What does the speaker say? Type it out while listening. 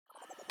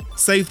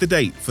Save the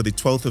date for the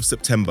 12th of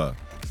September.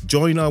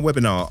 Join our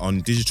webinar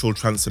on digital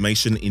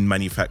transformation in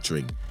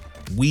manufacturing.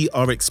 We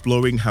are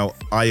exploring how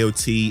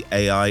IoT,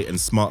 AI, and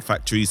smart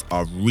factories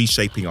are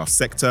reshaping our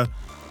sector.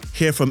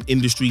 Hear from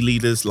industry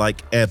leaders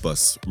like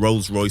Airbus,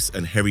 Rolls-Royce,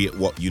 and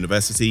Heriot-Watt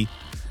University.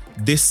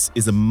 This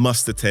is a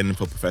must-attend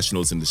for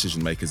professionals and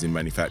decision makers in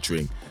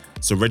manufacturing.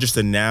 So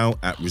register now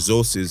at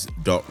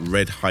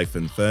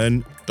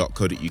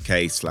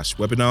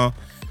resources.red-fern.co.uk/webinar.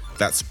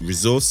 That's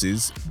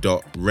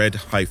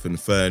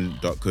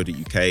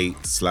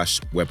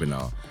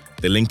resources.red-fern.co.uk/webinar.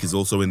 The link is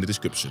also in the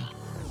description.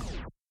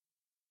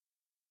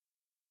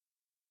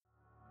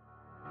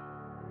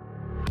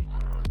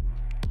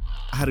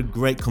 I had a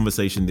great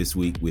conversation this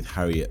week with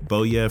Harriet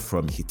Bowyer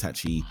from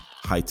Hitachi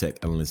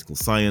High-Tech Analytical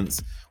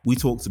Science. We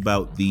talked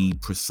about the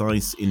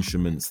precise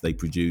instruments they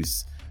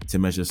produce to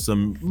measure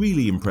some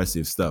really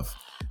impressive stuff.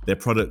 Their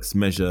products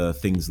measure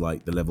things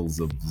like the levels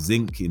of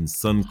zinc in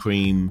sun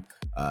cream,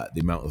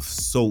 the amount of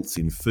salts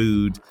in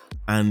food,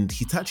 and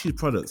Hitachi's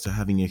products are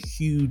having a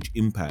huge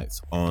impact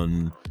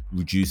on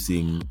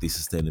reducing the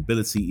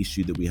sustainability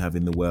issue that we have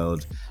in the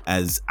world,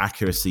 as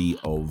accuracy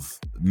of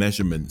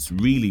measurements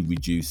really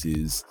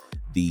reduces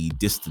the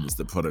distance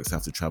that products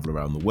have to travel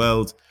around the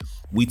world.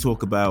 We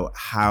talk about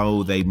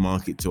how they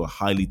market to a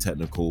highly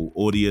technical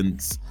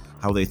audience,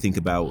 how they think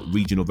about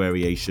regional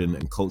variation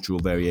and cultural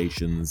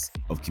variations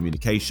of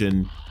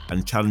communication,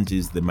 and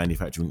challenges the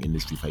manufacturing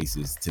industry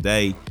faces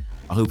today.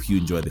 I hope you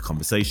enjoy the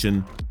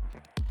conversation.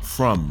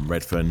 From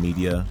Redfern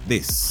Media,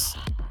 this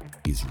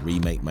is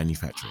Remake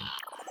Manufacturing.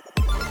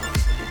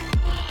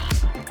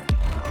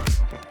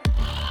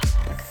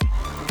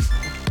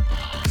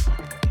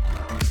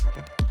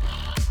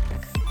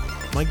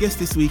 My guest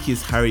this week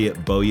is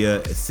Harriet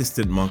Bowyer,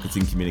 Assistant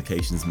Marketing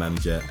Communications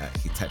Manager at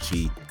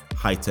Hitachi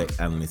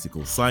High-Tech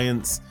Analytical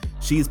Science.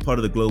 She is part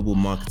of the global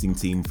marketing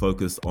team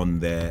focused on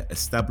their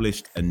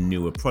established and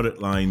newer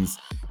product lines.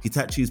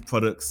 Hitachi's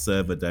products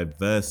serve a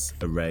diverse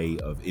array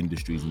of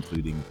industries,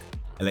 including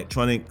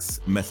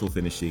electronics, metal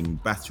finishing,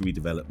 battery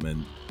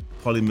development,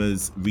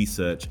 polymers,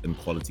 research and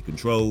quality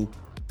control,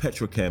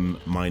 petrochem,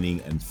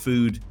 mining and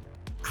food.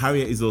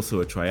 Harriet is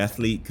also a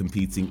triathlete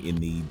competing in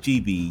the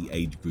GB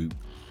age group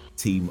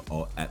team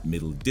at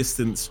middle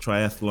distance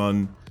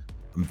triathlon.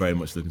 I'm very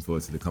much looking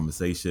forward to the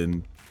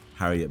conversation.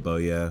 Harriet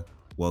Bowyer,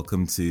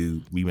 welcome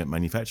to Remake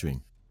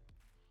Manufacturing.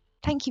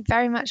 Thank you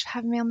very much for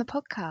having me on the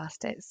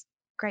podcast. It's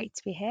great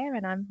to be here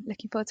and I'm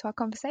looking forward to our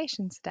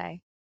conversation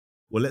today.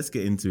 Well, let's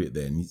get into it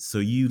then. So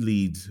you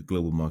lead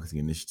global marketing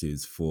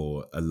initiatives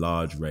for a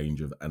large range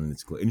of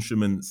analytical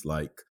instruments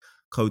like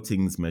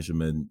coatings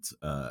measurement,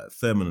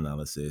 thermal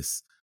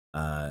analysis,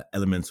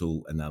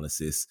 elemental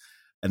analysis.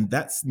 And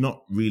that's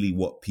not really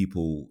what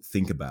people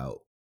think about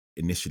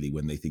initially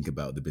when they think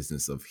about the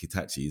business of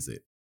Hitachi, is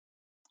it?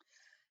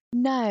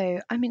 No,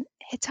 I mean,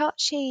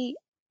 Hitachi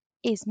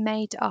is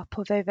made up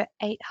of over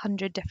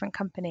 800 different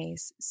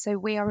companies. So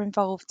we are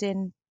involved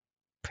in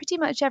pretty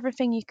much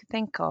everything you could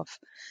think of,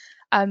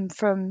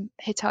 from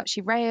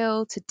Hitachi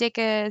Rail to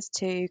diggers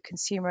to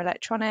consumer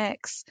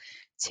electronics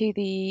to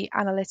the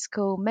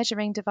analytical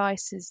measuring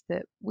devices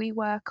that we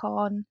work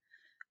on.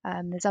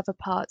 There's other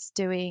parts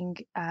doing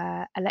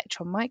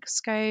electron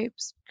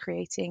microscopes,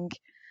 creating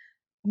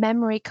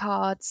memory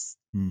cards.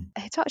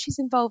 Hitachi's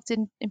involved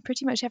in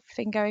pretty much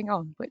everything going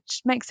on,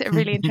 which makes it a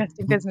really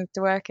interesting business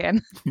to work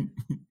in.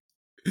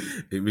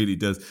 It really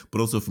does.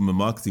 But also from a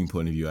marketing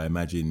point of view, I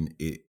imagine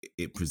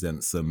it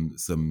presents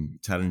some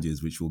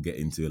challenges, which we'll get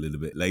into a little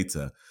bit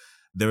later.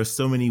 There are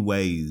so many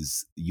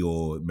ways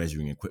your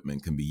measuring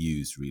equipment can be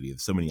used, really.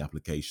 There's so many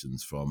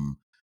applications, from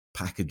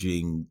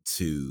packaging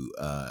to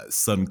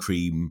sun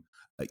cream,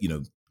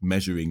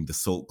 measuring the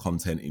salt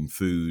content in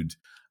food.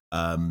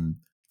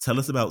 Tell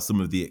us about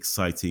some of the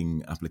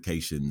exciting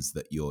applications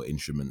that your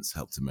instruments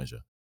help to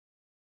measure.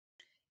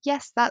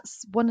 Yes,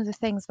 that's one of the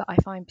things that I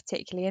find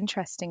particularly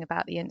interesting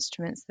about the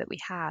instruments that we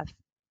have,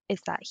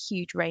 is that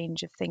huge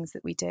range of things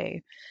that we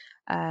do.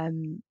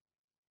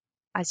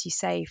 As you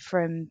say,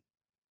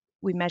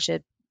 we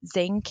measure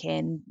zinc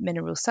in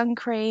mineral sun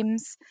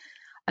creams,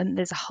 and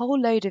there's a whole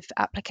load of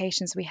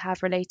applications we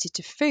have related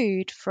to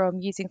food, from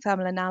using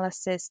thermal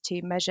analysis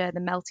to measure the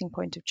melting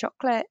point of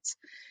chocolate,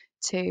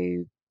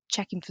 to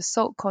checking for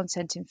salt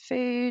content in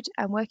food,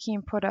 and working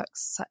in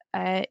projects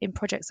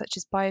such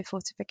as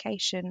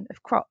biofortification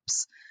of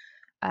crops,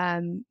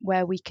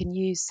 where we can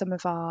use some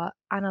of our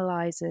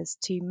analyzers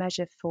to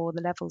measure for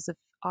the levels of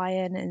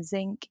iron and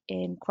zinc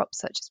in crops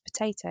such as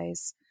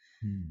potatoes.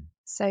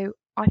 So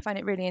I find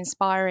it really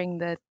inspiring,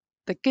 the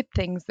good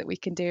things that we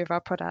can do with our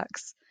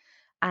products.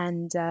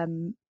 And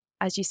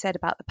as you said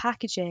about the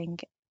packaging,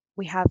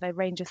 we have a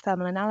range of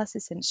thermal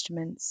analysis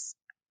instruments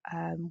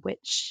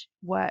which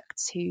work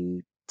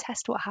to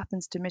test what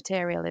happens to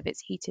material if it's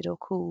heated or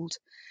cooled.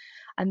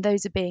 And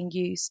those are being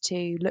used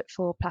to look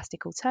for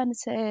plastic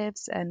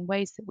alternatives and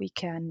ways that we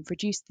can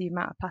reduce the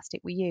amount of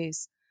plastic we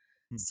use.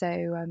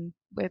 So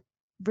we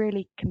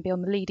really can be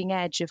on the leading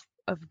edge of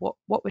what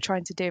we're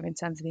trying to do in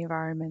terms of the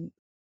environment.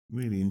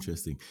 Really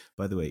interesting.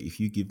 By the way, if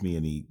you give me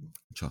any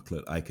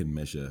chocolate, I can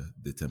measure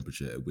the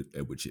temperature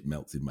at which it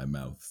melts in my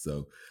mouth.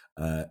 So,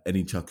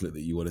 any chocolate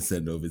that you want to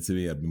send over to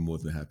me, I'd be more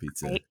than happy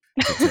Right.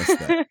 to test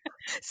that.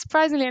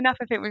 Surprisingly enough,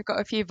 I think we've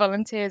got a few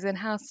volunteers in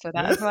house for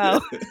that as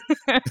well.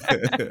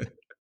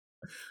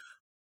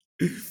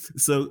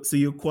 So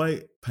you're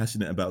quite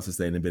passionate about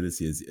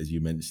sustainability, as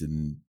you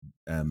mentioned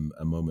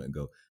a moment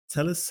ago.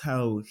 Tell us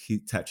how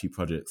Hitachi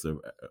projects are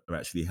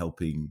actually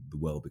helping the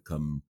world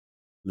become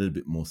a little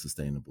bit more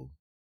sustainable.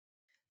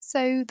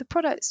 So the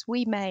products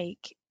we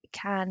make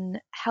can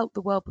help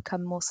the world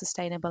become more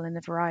sustainable in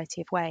a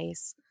variety of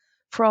ways.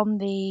 From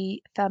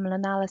the thermal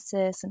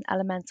analysis and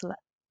elemental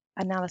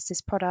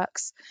analysis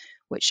products,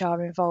 which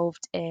are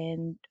involved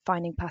in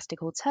finding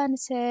plastic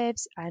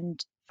alternatives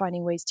and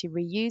finding ways to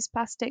reuse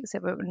plastics so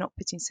that we're not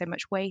putting so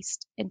much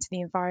waste into the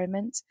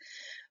environment,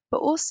 but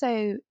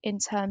also in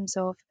terms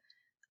of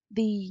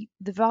the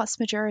vast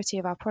majority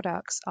of our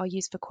products are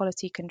used for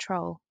quality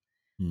control.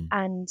 Mm,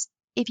 And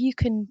if you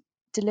can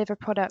deliver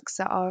products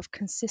that are of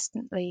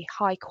consistently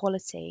high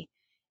quality,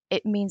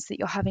 it means that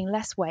you're having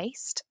less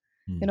waste.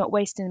 You're mm, not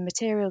wasting the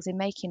materials in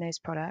making those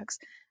products,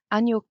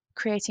 and you're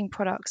creating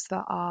products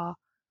that are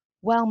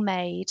well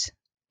made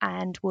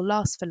and will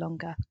last for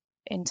longer.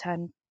 In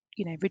turn,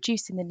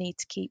 reducing the need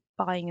to keep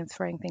buying and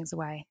throwing things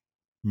away.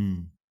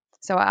 mm.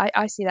 So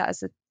I see that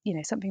as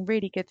something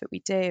really good that we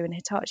do. And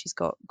Hitachi's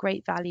got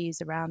great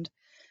values around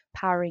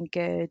powering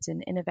goods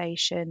and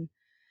innovation,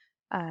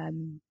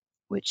 um,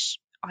 which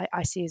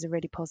I see as a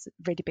really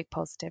big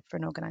positive for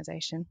an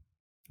organization.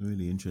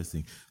 Really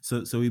interesting.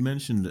 So we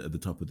mentioned at the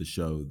top of the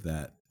show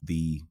that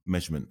the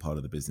measurement part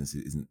of the business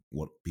isn't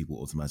what people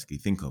automatically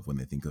think of when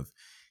they think of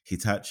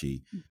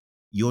Hitachi.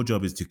 Your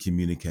job is to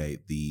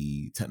communicate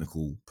the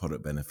technical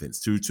product benefits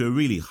to a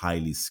really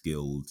highly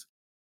skilled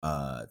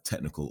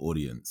technical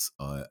audience.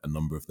 A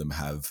number of them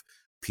have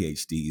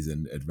PhDs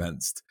and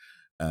advanced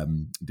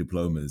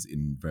diplomas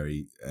in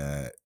very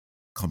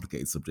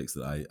complicated subjects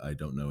that I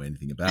don't know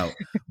anything about.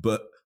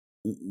 But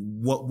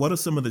what are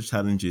some of the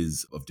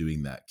challenges of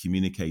doing that?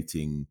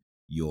 Communicating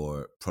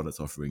your product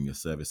offering, your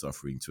service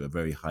offering to a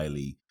very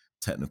highly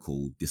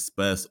technical,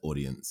 dispersed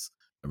audience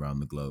around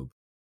the globe.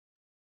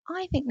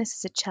 I think this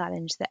is a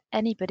challenge that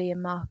anybody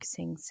in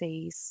marketing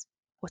sees,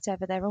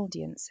 whatever their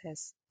audience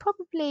is.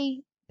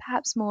 Probably,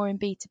 perhaps more in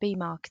B2B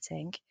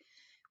marketing,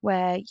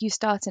 where you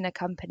start in a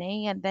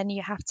company and then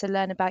you have to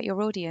learn about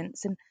your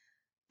audience. And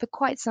for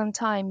quite some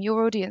time,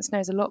 your audience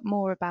knows a lot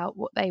more about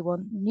what they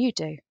want than you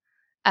do.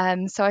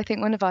 So I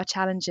think one of our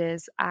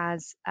challenges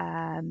as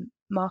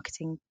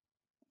marketing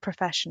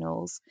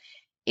professionals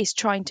is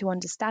trying to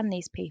understand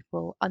these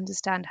people,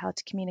 understand how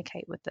to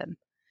communicate with them.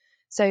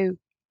 So,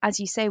 as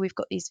you say, we've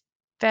got these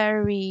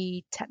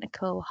very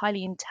technical,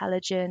 highly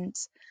intelligent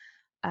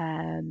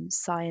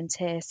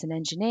scientists and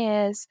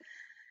engineers.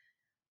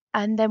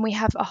 And then we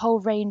have a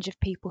whole range of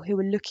people who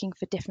are looking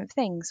for different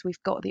things.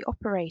 We've got the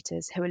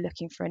operators who are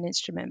looking for an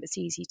instrument that's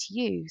easy to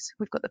use.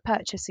 We've got the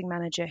purchasing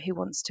manager who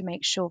wants to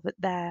make sure that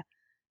their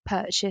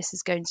purchase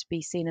is going to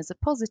be seen as a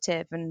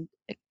positive and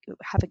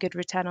have a good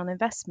return on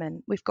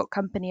investment. We've got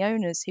company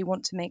owners who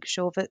want to make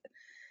sure that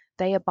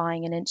they are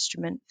buying an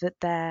instrument that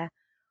their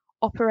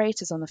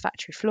operators on the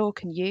factory floor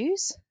can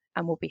use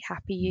and will be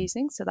happy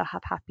using, so they'll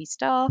have happy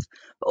staff,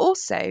 but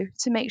also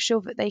to make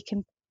sure that they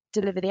can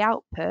deliver the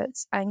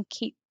outputs and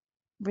keep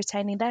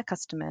retaining their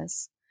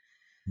customers.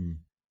 Mm,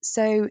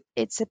 So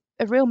it's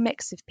a real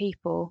mix of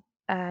people.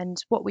 And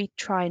what we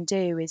try and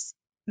do is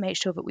make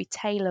sure that we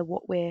tailor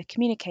what we're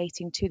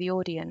communicating to the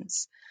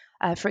audience.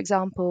 For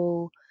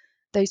example,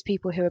 those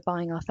people who are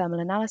buying our thermal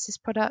analysis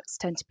products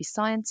tend to be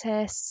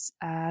scientists,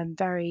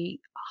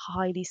 very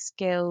highly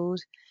skilled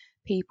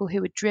people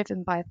who are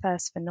driven by a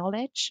thirst for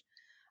knowledge.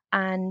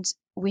 And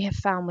we have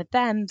found with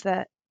them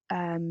that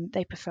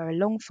they prefer a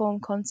long form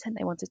content.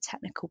 They want a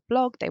technical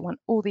blog. They want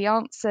all the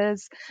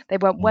answers. They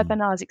want mm,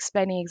 webinars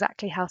explaining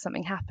exactly how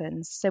something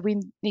happens. So we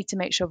need to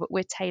make sure that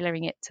we're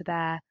tailoring it to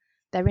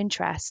their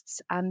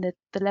interests and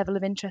the level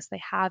of interest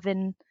they have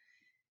in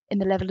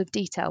the level of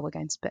detail we're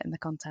going to put in the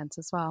content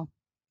as well.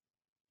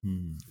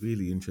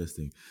 really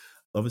interesting.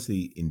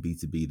 Obviously, in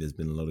B2B, there's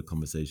been a lot of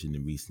conversation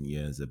in recent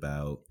years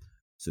about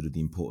sort of the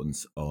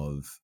importance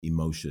of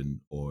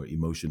emotion or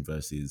emotion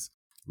versus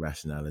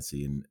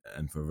rationality.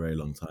 And for a very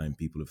long time,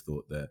 people have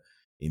thought that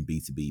in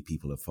B2B,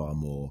 people are far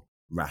more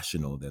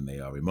rational than they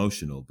are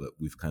emotional. But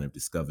we've kind of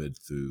discovered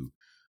through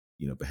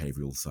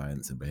behavioral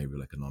science and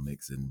behavioral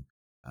economics and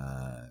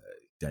uh,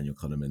 Daniel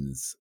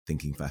Kahneman's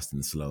Thinking Fast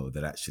and Slow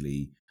that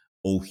actually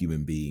all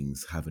human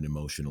beings have an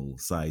emotional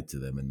side to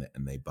them,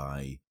 and they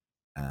buy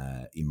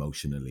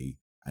emotionally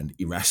and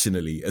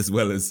irrationally as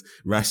well as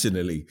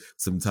rationally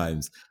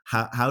sometimes.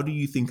 How do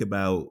you think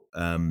about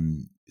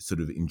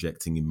sort of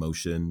injecting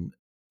emotion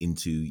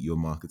into your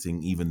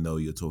marketing, even though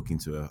you're talking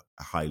to a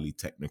highly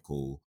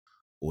technical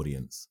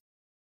audience?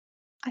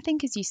 I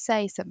think, as you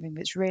say, something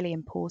that's really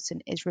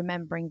important is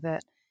remembering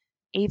that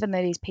even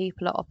though these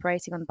people are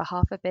operating on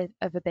behalf of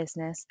a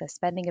business, they're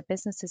spending a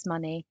business's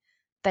money,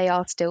 they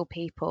are still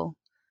people.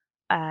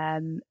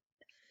 Um,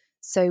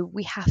 So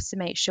we have to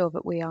make sure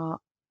that we are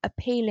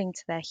appealing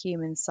to their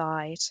human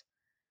side.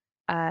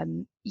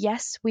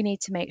 Yes, we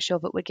need to make sure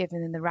that we're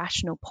giving them the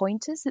rational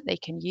pointers that they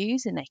can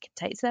use and they can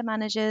take to their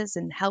managers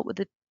and help with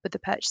the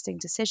purchasing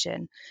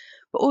decision.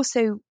 But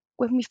also,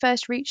 when we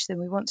first reach them,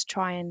 we want to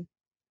try and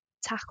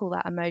tackle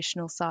that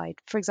emotional side.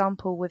 For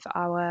example, with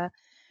our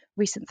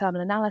recent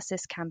thermal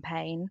analysis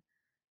campaign,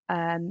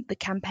 the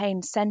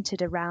campaign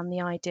centered around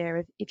the idea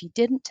of if you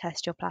didn't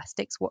test your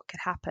plastics, what could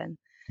happen?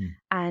 Mm.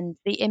 And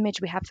the image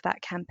we had for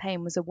that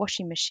campaign was a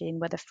washing machine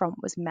where the front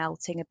was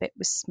melting, a bit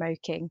was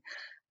smoking,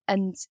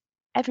 and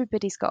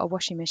everybody's got a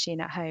washing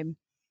machine at home.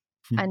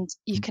 And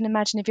you can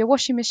imagine if your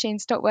washing machine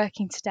stopped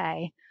working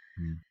today,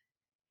 Mm.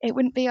 it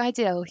wouldn't be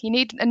ideal. You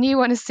need a new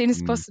one as soon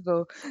as Mm.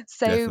 possible.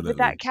 So with that Definitely. I've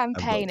got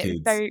campaign, it was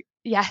kids. very,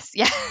 yes,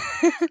 yeah.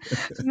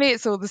 For me,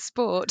 it's all the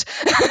sport.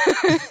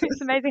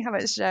 It's amazing how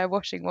much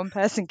washing one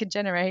person can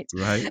generate.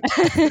 Right?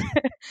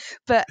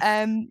 But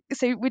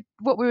so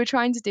what we were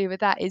trying to do with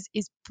that is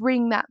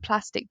bring that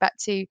plastic back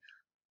to,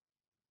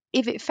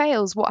 if it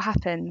fails, what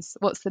happens?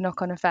 What's the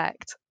knock-on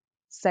effect?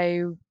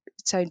 So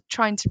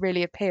trying to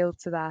really appeal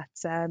to that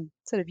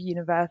sort of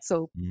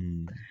universal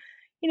Mm.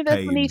 need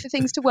Pain for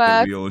things to that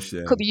work, we all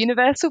share. called the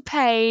universal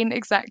pain,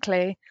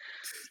 exactly.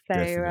 So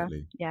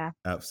Definitely. yeah.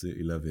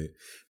 Absolutely love it.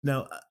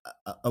 Now,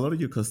 a lot of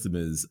your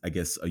customers, I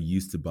guess, are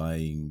used to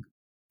buying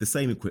the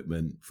same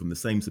equipment from the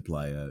same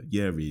supplier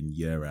year in,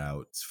 year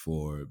out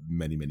for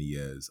many, many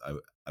years.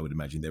 I would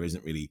imagine there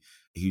isn't really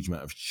a huge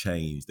amount of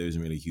change. There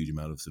isn't really a huge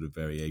amount of sort of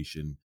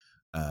variation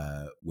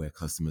where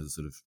customers are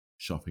sort of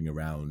shopping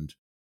around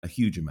a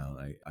huge amount,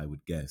 I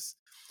would guess.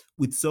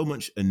 With so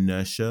much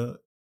inertia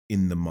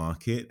in the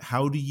market,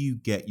 how do you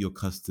get your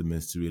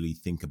customers to really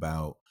think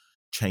about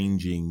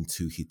changing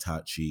to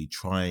Hitachi,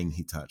 trying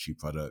Hitachi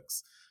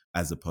products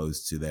as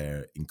opposed to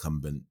their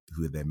incumbent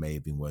who they may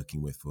have been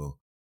working with for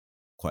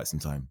quite some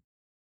time?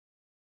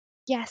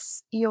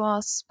 Yes, you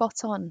are spot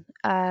on.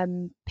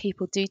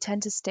 People do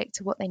tend to stick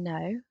to what they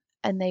know,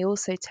 and they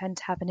also tend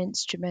to have an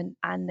instrument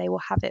and they will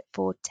have it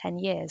for 10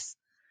 years.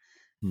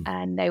 Hmm.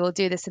 And they will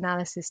do this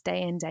analysis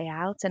day in, day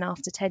out. And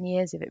after 10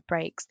 years, if it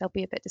breaks, they'll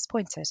be a bit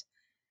disappointed.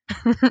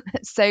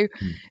 So,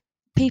 Hmm.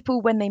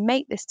 people, when they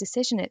make this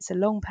decision, it's a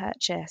long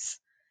purchase.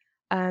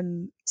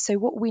 So,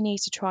 what we need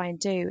to try and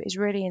do is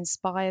really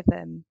inspire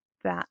them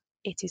that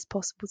it is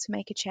possible to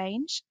make a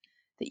change,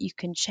 that you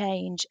can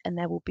change, and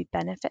there will be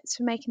benefits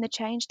for making the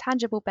change,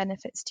 tangible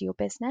benefits to your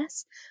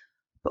business,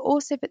 but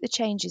also that the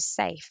change is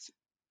safe.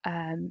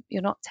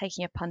 You're not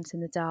taking a punt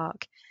in the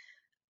dark.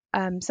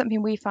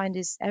 Something we find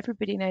is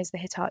everybody knows the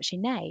Hitachi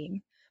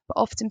name, but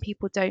often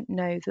people don't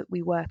know that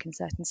we work in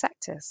certain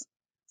sectors,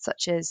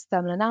 such as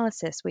thermal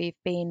analysis. We've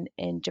been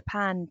in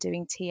Japan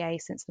doing TA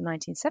since the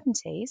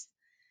 1970s,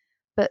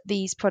 but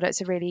these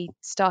products are really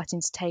starting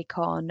to take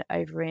on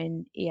over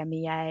in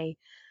EMEA,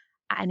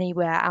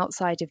 anywhere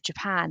outside of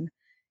Japan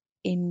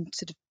in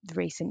sort of the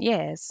recent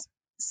years.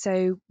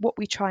 So what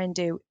we try and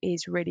do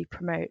is really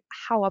promote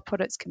how our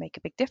products can make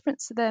a big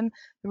difference to them,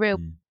 the real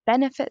Hmm.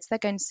 benefits they're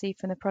going to see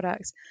from the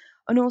products,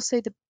 and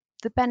also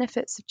the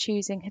benefits of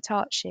choosing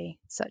Hitachi,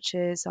 such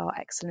as our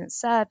excellent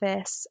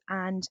service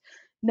and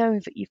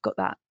knowing that you've got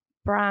that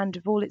brand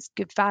of all its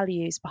good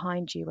values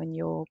behind you when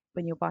you're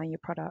buying your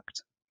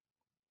product.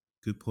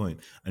 Good point.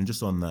 And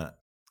just on that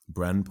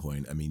brand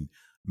point, I mean,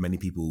 many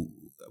people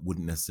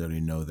wouldn't necessarily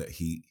know that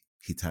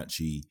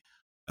Hitachi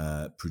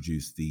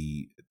produced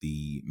the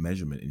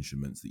measurement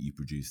instruments that you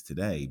produce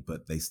today,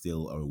 but they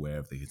still are aware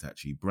of the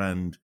Hitachi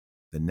brand,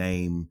 the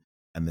name,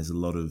 and there's a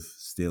lot of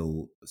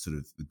still sort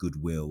of the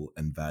goodwill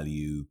and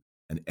value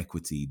and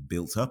equity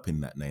built up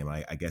in that name.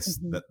 I guess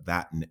Mm-hmm.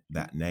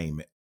 that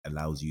name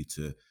allows you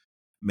to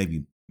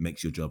maybe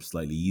makes your job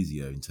slightly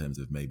easier in terms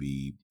of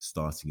maybe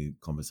starting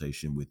a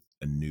conversation with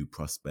a new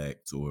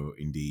prospect or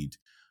indeed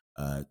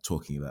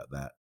talking about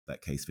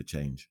that case for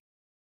change.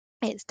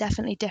 It's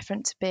definitely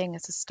different to being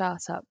at a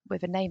startup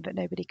with a name that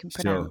nobody can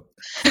pronounce.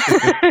 Sure.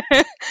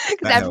 Because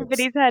That helps.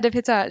 everybody's heard of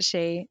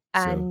Hitachi.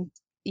 Sure. And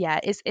yeah,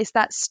 it's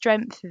that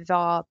strength of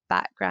our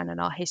background and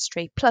our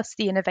history, plus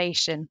the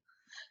innovation.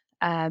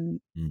 Um,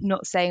 Mm.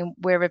 Not saying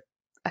we're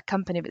a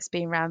company that's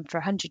been around for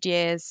 100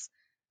 years.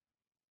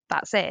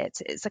 That's it.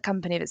 It's a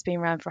company that's been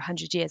around for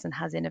 100 years and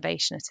has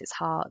innovation at its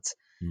heart.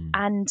 Mm.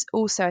 And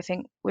also, I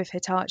think with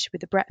Hitachi,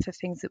 with the breadth of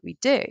things that we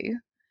do,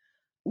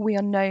 we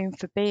are known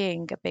for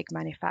being a big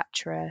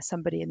manufacturer,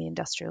 somebody in the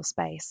industrial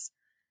space.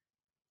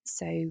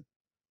 So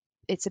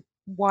it's a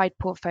wide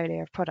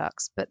portfolio of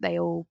products, but they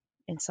all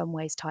in some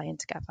ways tie in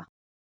together.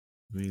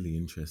 Really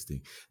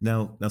interesting.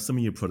 Now, some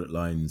of your product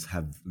lines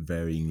have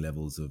varying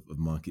levels of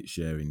market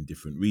share in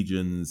different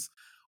regions.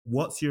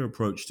 What's your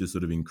approach to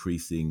sort of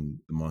increasing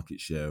the market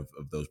share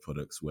of those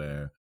products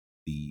where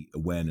the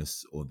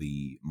awareness or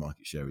the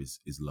market share is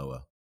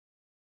lower?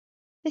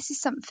 This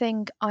is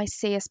something I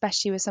see,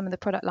 especially with some of the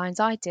product lines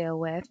I deal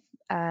with,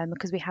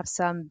 because we have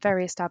some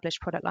very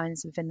established product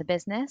lines within the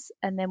business,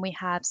 and then we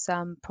have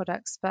some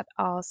products that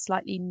are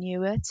slightly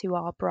newer to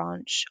our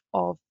branch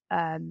of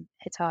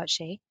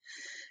Hitachi,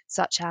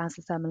 such as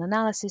the thermal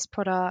analysis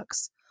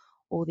products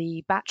or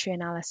the battery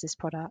analysis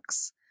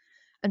products.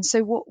 And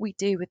so what we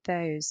do with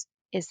those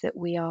is that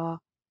we are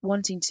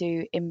wanting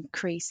to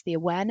increase the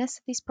awareness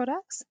of these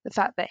products, the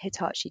fact that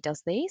Hitachi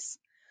does these.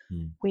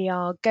 We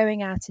are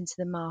going out into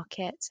the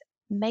market,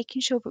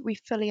 making sure that we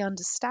fully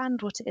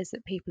understand what it is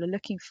that people are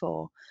looking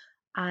for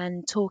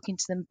and talking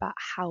to them about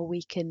how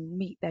we can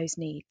meet those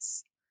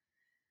needs.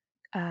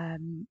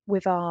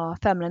 With our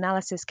thermal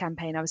analysis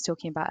campaign I was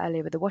talking about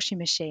earlier with the washing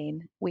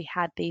machine, we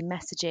had the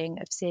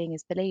messaging of seeing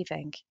is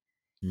believing,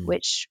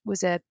 which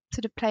was a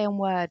sort of play on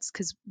words,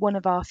 because one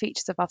of our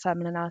features of our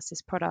thermal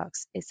analysis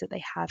products is that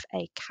they have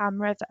a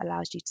camera that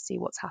allows you to see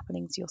what's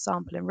happening to your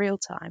sample in real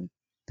time.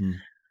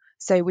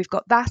 So we've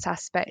got that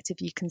aspect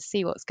of you can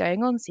see what's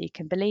going on, so you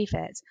can believe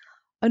it.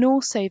 And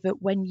also that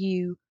when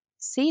you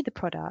see the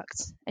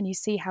product and you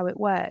see how it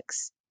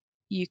works,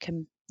 you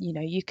can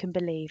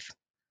believe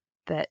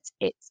that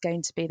it's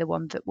going to be the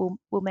one that will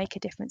make a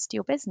difference to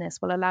your business,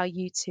 will allow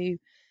you to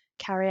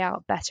carry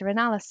out better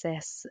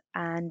analysis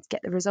and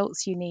get the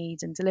results you need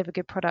and deliver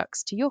good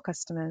products to your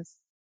customers.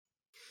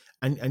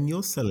 And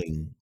you're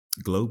selling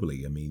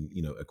globally, I mean,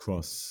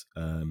 across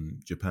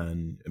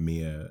Japan,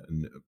 EMEA,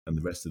 and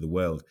the rest of the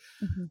world.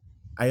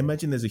 I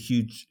imagine there's a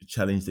huge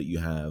challenge that you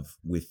have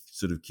with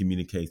sort of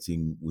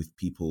communicating with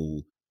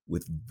people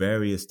with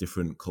various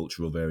different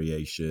cultural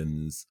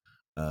variations,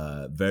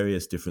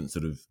 various different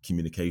sort of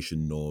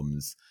communication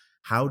norms.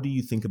 How do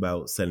you think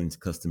about selling to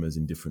customers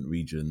in different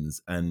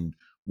regions, and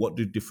what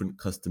do different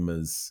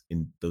customers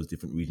in those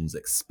different regions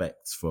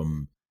expect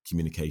from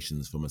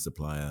communications from a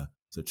supplier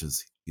such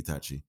as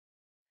Hitachi?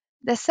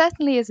 There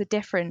certainly is a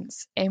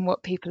difference in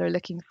what people are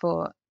looking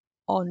for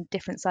on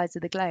different sides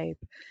of the globe.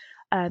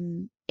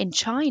 In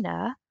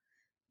China,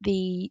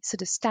 the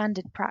sort of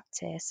standard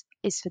practice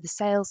is for the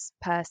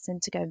salesperson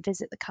to go and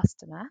visit the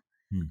customer.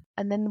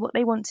 And then what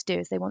they want to do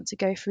is they want to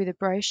go through the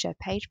brochure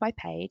page by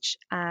page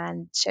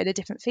and show the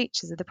different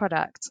features of the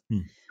product.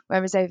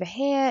 Whereas over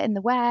here in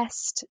the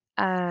West,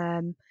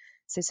 so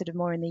sort of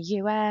more in the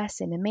US,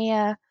 in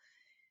EMEA,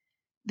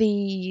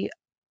 the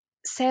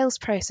sales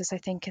process, I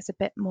think, is a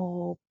bit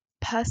more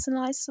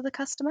personalized to the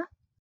customer.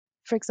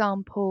 For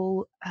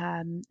example,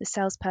 the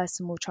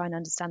salesperson will try and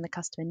understand the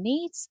customer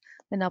needs,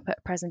 then they'll put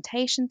a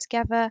presentation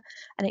together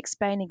and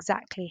explain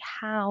exactly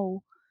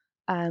how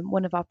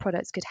one of our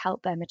products could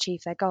help them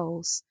achieve their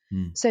goals.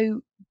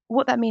 So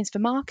what that means for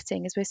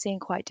marketing is we're seeing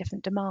quite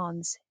different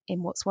demands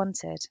in what's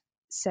wanted.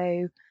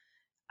 So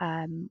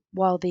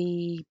while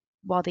the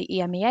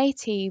EMEA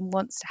team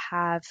wants to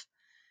have,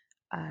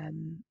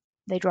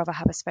 they'd rather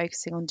have us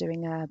focusing on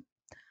doing a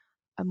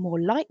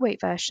more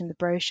lightweight version of the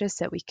brochure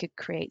so that we could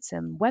create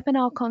some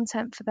webinar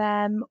content for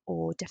them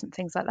or different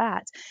things like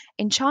that.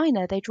 In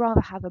China, they'd rather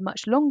have a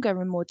much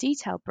longer and more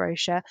detailed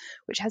brochure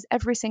which has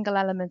every single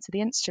element of the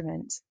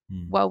instrument.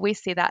 Well, we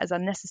see that as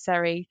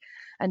unnecessary,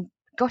 and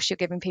gosh, you're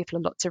giving people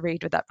a lot to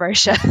read with that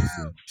brochure.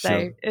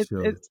 So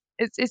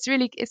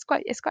it's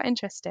quite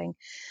interesting.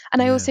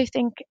 And I also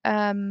think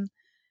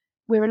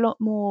we're a lot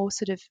more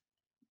sort of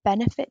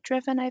benefit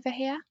driven over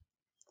here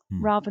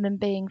rather than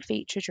being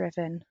feature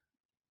driven.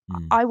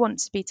 I want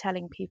to be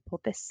telling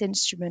people this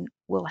instrument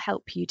will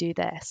help you do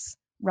this,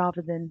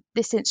 rather than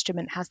this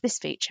instrument has this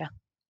feature,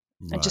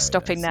 and just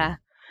stopping there.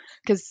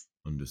 Because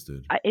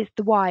it's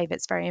the why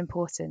that's very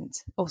important.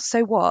 Or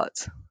so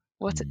what?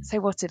 So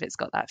what if it's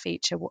got that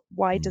feature?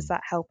 Why does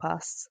that help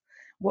us?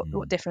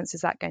 What difference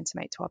is that going to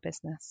make to our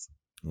business?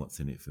 What's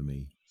in it for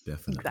me?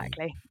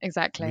 Definitely.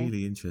 Exactly.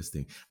 Really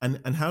interesting.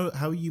 And how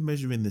are you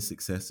measuring the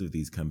success of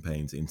these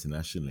campaigns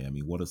internationally? I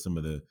mean, what are some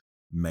of the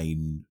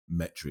main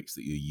metrics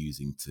that you're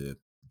using to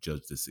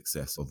judge the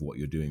success of what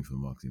you're doing from a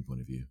marketing point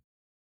of view?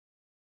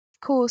 Of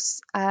course,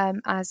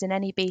 as in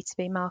any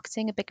B2B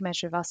marketing, a big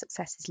measure of our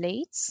success is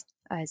leads.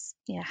 As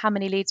how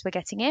many leads we're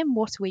getting in,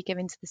 what are we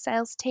giving to the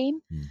sales team,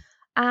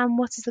 and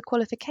what is the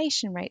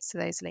qualification rates to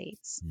those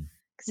leads?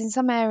 Because in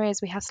some areas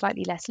we have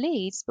slightly less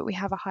leads, but we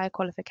have a higher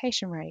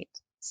qualification rate.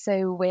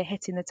 So we're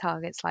hitting the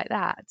targets like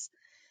that.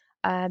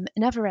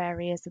 In other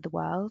areas of the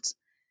world,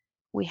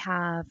 we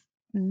have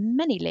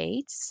many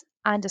leads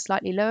and a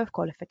slightly lower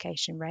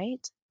qualification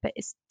rate, but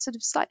it's sort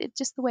of slightly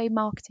just the way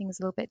marketing is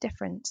a little bit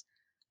different.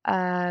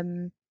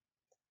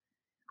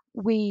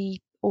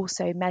 We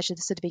also measure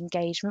the sort of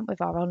engagement with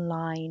our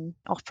online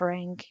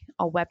offering,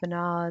 our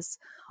webinars,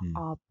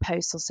 our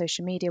posts on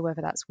social media,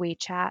 whether that's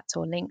WeChat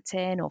or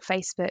LinkedIn or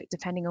Facebook,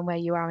 depending on where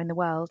you are in the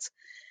world.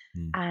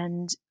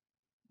 And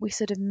we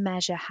sort of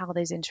measure how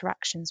those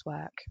interactions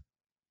work.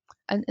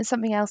 And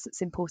something else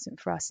that's important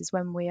for us is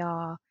when we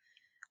are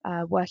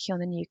working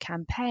on a new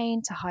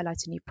campaign to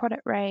highlight a new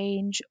product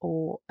range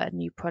or a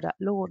new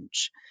product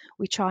launch,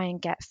 we try and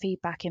get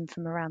feedback in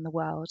from around the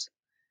world.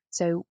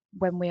 So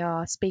when we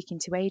are speaking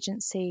to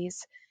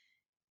agencies,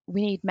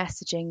 we need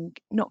messaging,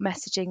 not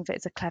messaging that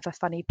is a clever,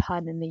 funny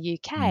pun in the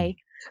UK,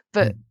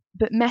 but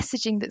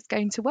messaging that's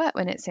going to work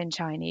when it's in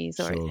Chinese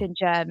or it's in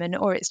German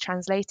or it's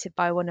translated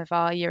by one of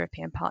our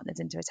European partners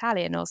into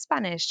Italian or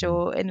Spanish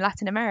or in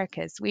Latin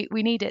America. We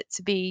need it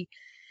to be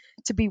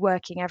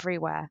working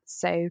everywhere.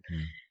 So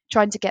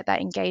trying to get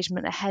that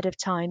engagement ahead of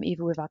time,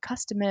 either with our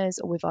customers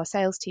or with our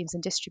sales teams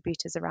and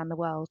distributors around the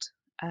world.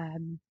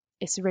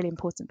 It's a really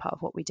important part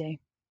of what we do.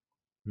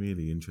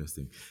 Really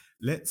interesting.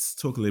 Let's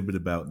talk a little bit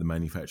about the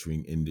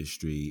manufacturing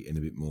industry in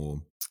a bit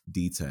more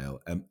detail.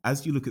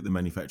 As you look at the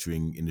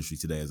manufacturing industry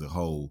today as a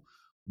whole,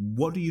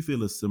 what do you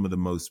feel are some of the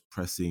most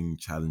pressing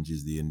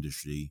challenges the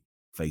industry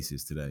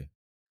faces today?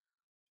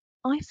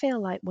 I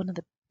feel like one of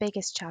the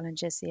biggest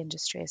challenges the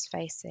industry is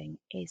facing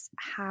is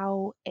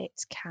how it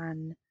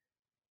can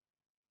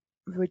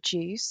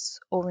reduce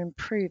or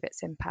improve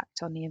its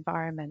impact on the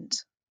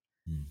environment,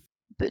 Mm.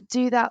 but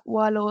do that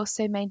while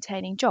also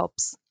maintaining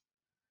jobs.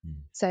 Mm.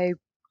 So,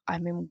 I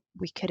mean,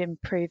 we could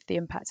improve the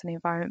impact on the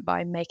environment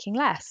by making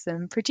less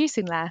and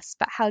producing less,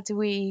 but how do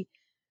we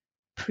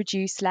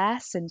produce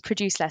less and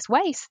produce less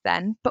waste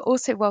then, but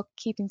also while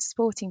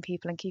supporting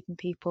people and keeping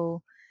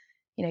people,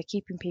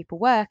 keeping people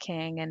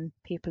working and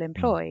people Mm.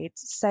 employed?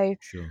 So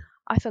Sure.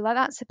 I feel like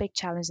that's a big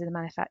challenge in the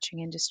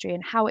manufacturing industry,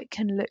 and how it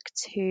can look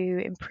to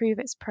improve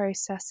its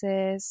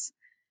processes,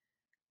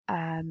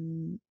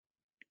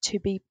 to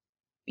be,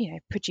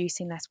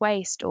 producing less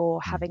waste or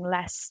Mm. having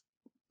less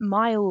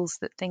miles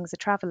that things are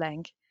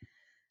traveling.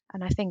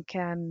 And I think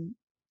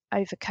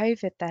over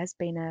COVID, there's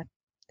been a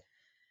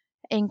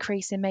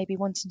increase in maybe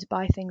wanting to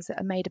buy things that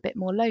are made a bit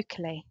more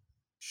locally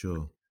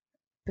Sure.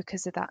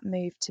 because of that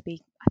move to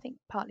be, I think,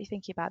 partly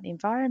thinking about the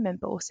environment,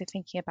 but also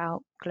thinking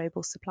about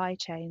global supply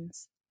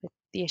chains, with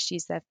the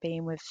issues there have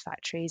been with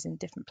factories in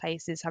different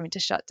places having to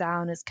shut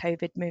down as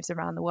COVID moves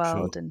around the Sure.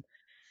 world, and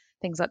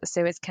things like the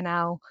Suez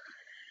Canal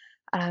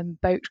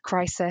boat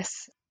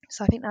crisis.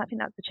 So I think that's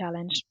the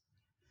challenge.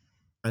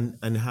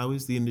 And how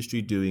is the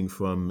industry doing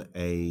from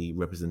a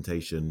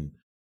representation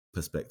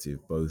perspective,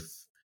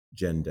 both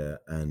gender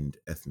and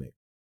ethnic?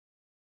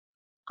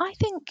 I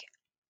think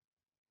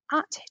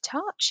at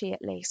Hitachi,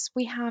 at least,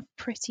 we have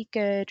pretty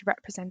good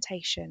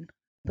representation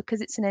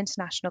because it's an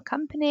international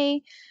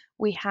company.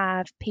 We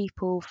have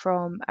people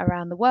from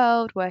around the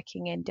world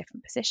working in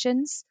different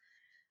positions,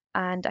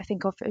 and I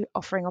think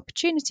offering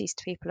opportunities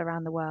to people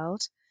around the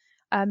world.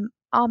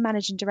 Our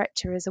managing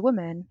director is a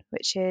woman,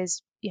 which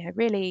is,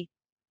 really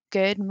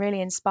good and really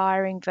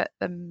inspiring, that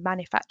the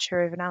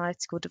manufacturer of an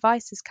analytical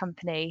devices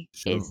company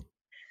is,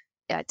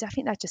 Sure. I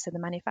think I just said the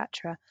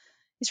manufacturer.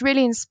 It's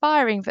really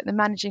inspiring that the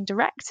managing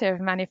director of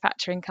a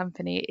manufacturing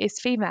company is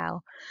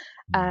female.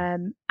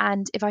 Mm.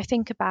 And if I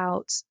think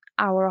about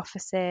our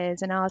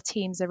offices and our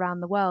teams around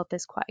the world,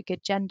 there's quite a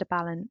good gender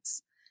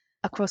balance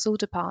across all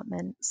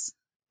departments,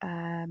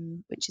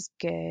 which is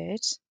good.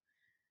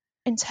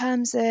 In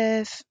terms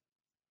of,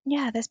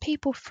 there's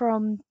people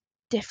from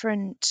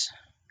different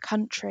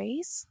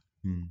countries,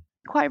 Mm.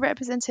 quite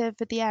representative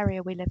of the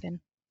area we live in.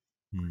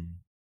 Mm.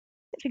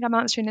 I think I'm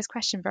answering this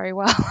question very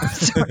well.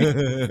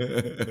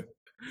 Sorry.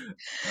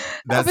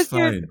 That's Obviously,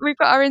 fine. we've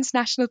got our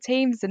international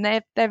teams, and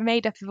they're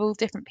made up of all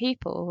different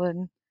people,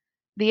 and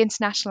the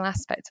international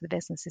aspect of the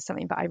business is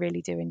something that I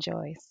really do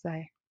enjoy. So,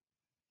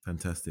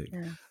 Fantastic.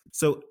 yeah.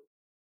 So,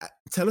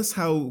 tell us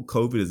how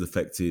COVID has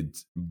affected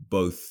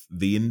both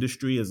the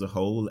industry as a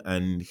whole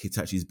and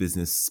Hitachi's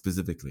business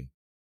specifically.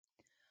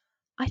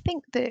 I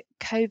think that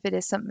COVID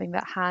is something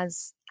that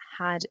has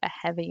had a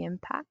heavy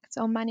impact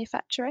on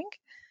manufacturing.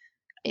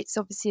 It's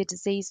obviously a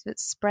disease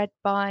that's spread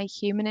by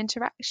human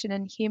interaction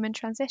and human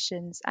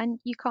transitions, and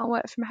you can't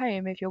work from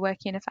home if you're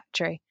working in a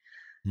factory,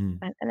 Mm.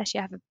 unless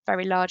you have a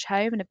very large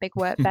home and a big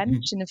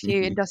workbench and a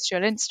few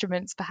industrial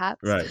instruments,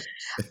 perhaps.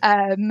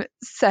 Right.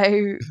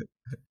 So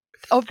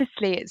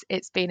obviously,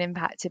 it's been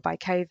impacted by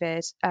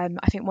COVID.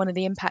 I think one of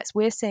the impacts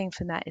we're seeing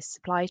from that is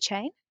supply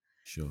chain,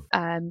 Sure.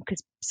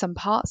 because some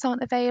parts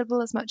aren't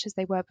available as much as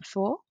they were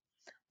before.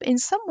 But in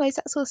some ways,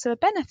 that's also a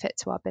benefit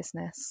to our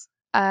business,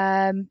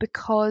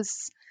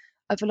 because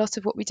of a lot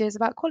of what we do is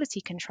about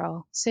quality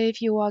control. So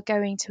if you are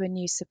going to a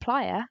new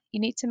supplier, you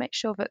need to make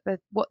sure that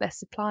what they're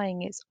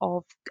supplying is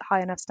of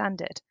high enough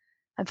standard,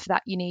 and for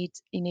that you need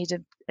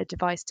a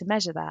device to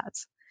measure that.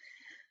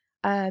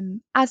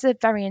 As a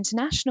very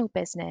international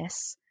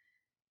business,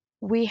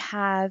 we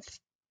have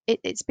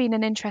it's been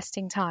an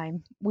interesting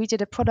time. We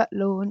did a product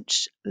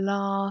launch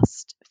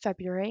last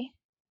February.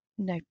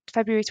 No,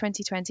 February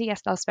 2020.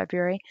 Yes, last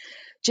February,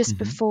 just Hmm.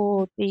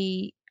 before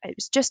it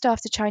was just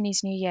after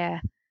Chinese New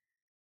Year,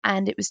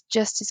 and it was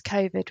just as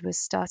COVID was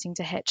starting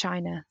to hit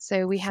China.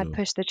 So we had Sure.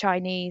 pushed the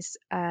Chinese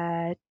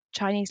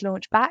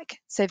launch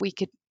back so we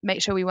could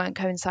make sure we weren't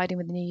coinciding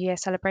with the New Year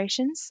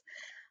celebrations.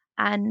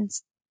 And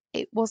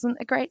it wasn't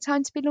a great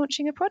time to be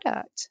launching a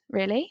product,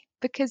 really,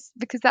 because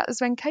that was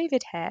when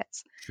COVID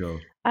hit. Sure.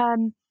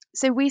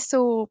 So we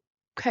saw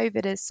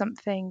COVID as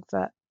something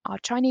that our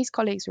Chinese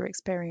colleagues were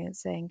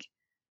experiencing,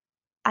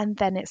 and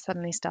then it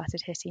suddenly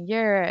started hitting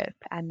Europe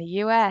and the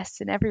US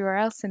and everywhere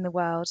else in the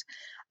world.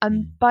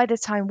 And Mm. by the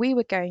time we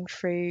were going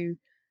through,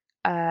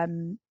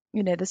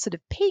 the sort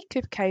of peak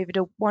of COVID,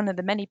 or one of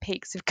the many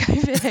peaks of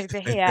COVID over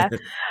here,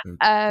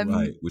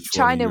 Right. Which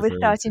one are China you was referring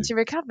starting to? to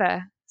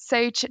recover.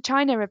 So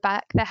China are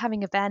back. They're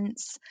having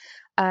events.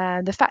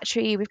 The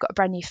factory, we've got a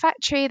brand new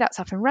factory that's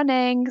up and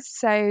running.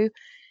 So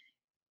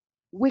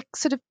we're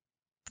sort of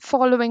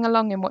following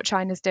along in what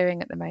China's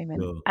doing at the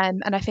moment. Sure.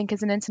 And I think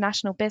as an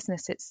international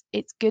business,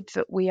 it's good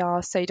that we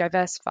are so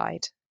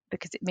diversified,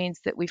 because it means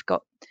that we've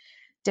got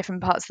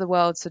different parts of the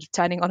world sort of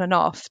turning on and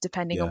off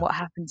depending on what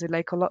happens with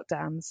local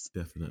lockdowns.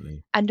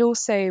 Definitely. And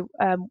also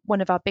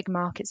one of our big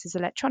markets is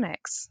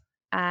electronics,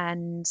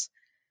 and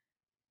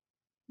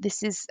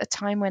this is a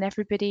time when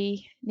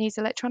everybody needs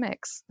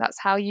electronics. That's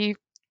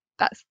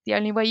the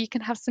only way you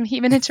can have some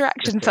human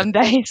interaction some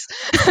days.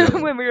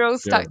 Sure. When we're all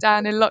stuck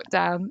down in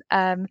lockdown.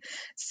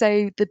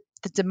 So the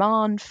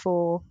demand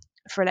for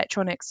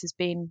electronics is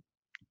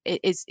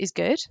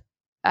good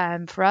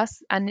for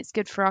us, and it's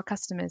good for our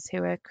customers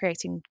who are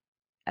creating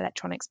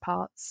electronics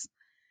parts.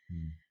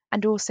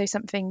 And also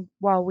something,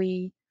 when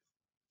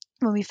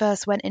we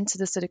first went into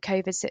the sort of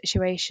COVID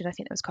situation, I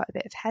think there was quite a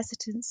bit of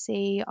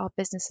hesitancy. Our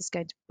business is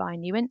going to buy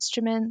new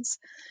instruments,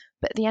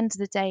 but at the end of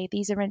the day,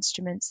 these are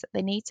instruments that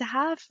they need to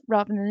have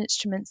rather than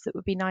instruments that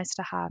would be nice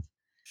to have.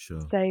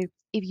 Sure. So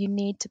if you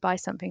need to buy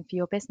something for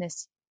your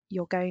business,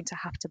 you're going to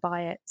have to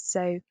buy it.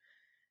 So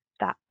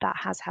that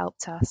has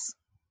helped us.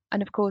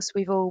 And of course,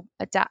 we've all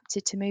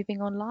adapted to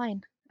moving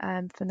online.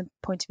 From the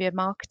point of view of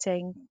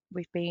marketing,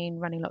 we've been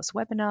running lots of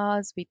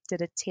webinars. We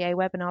did a TA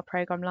webinar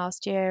program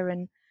last year,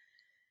 and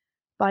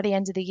by the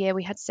end of the year,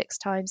 we had 6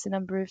 times the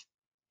number of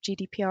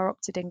GDPR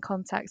opted-in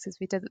contacts as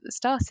we did at the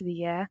start of the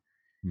year,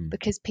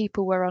 because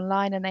people were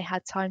online and they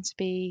had time to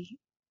be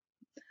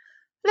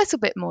a little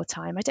bit more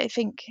time. I don't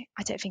think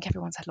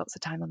everyone's had lots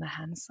of time on their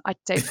hands. I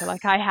don't feel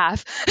like I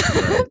have,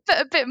 but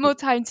a bit more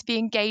time to be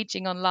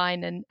engaging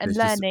online and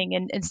learning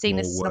and seeing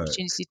this as an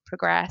opportunity to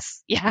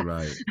progress. Yeah.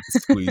 Right.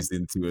 Squeezed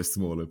into a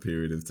smaller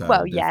period of time.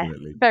 Well,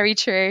 definitely. Yeah, very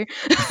true.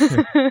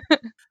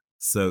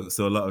 So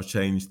a lot of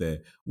change there.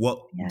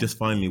 Just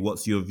finally,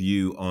 what's your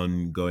view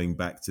on going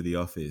back to the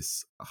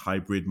office?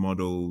 Hybrid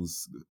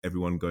models,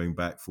 everyone going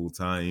back full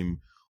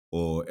time,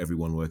 or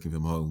everyone working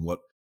from home?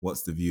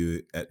 What's the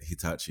view at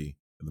Hitachi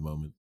at the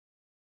moment?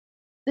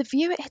 The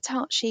view at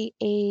Hitachi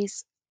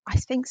is, I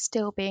think,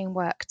 still being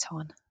worked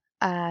on.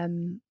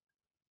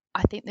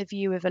 I think the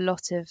view of a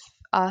lot of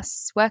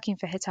us working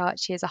for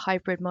Hitachi as a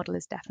hybrid model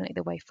is definitely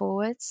the way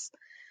forwards.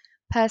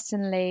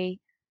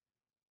 Personally,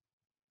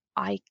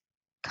 I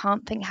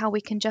can't think how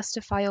we can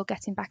justify all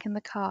getting back in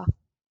the car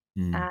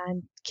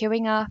and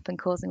queuing up and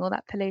causing all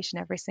that pollution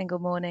every single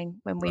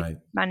morning when we've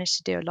managed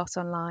to do a lot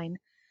online.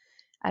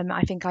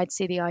 I think I'd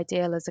see the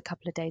ideal as a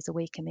couple of days a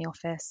week in the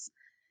office,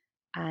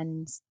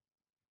 and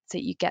so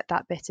you get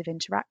that bit of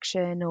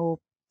interaction or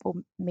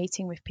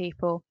meeting with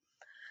people.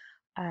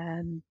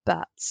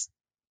 But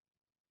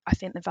I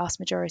think the vast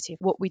majority of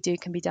what we do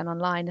can be done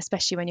online,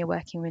 especially when you're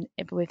working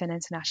with an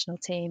international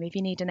team. If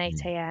you need an 8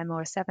 a.m.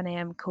 or a 7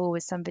 a.m. call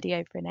with somebody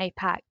over in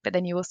APAC, but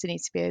then you also need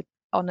to be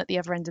on at the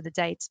other end of the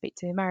day to speak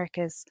to the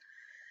Americas,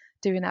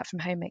 doing that from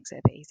home makes it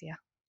a bit easier.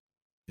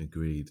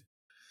 Agreed.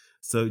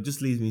 So it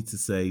just leads me to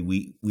say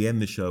we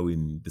end the show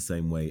in the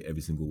same way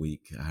every single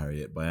week,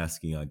 Harriet, by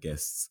asking our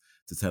guests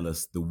to tell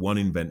us the one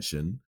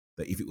invention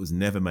that if it was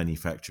never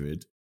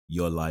manufactured,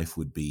 your life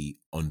would be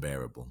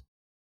unbearable.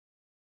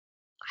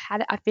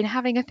 I've been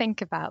having a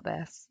think about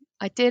this.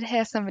 I did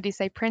hear somebody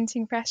say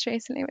printing press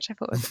recently, which I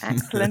thought was an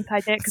excellent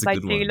idea because I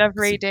do love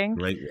reading.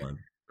 Great one.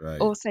 Right.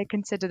 Also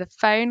consider the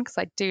phone because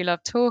I do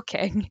love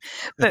talking.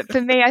 But for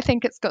me, I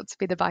think it's got to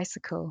be the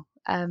bicycle.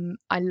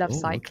 I love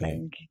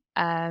cycling. Okay.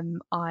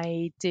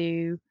 I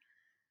do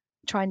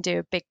try and do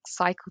a big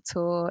cycle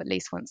tour at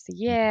least once a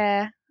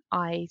year.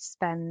 I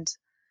spend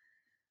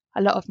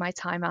a lot of my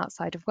time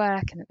outside of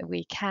work and at the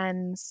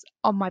weekends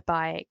on my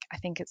bike. I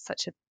think it's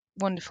such a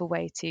wonderful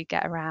way to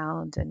get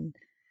around and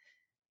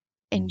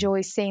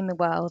enjoy seeing the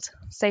world.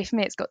 So for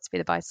me, it's got to be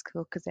the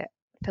bicycle because it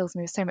fills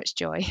me with so much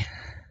joy.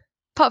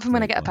 Apart from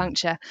when I get a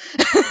puncture.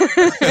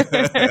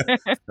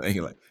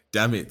 You're like,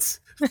 damn it.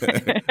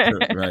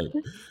 Right.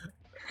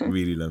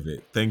 Really love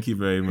it. Thank you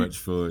very much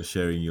for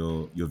sharing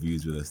your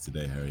views with us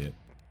today, Harriet.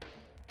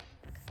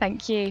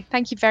 Thank you.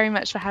 Thank you very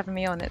much for having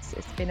me on. It's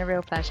been a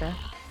real pleasure.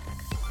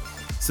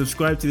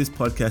 Subscribe to this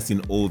podcast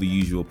in all the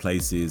usual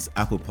places: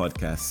 Apple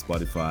Podcasts,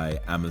 Spotify,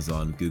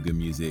 Amazon, Google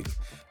Music.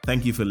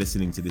 Thank you for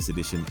listening to this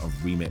edition of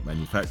Remake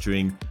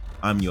Manufacturing.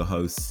 I'm your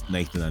host,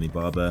 Nathan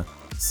Anibaba.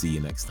 See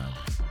you next time.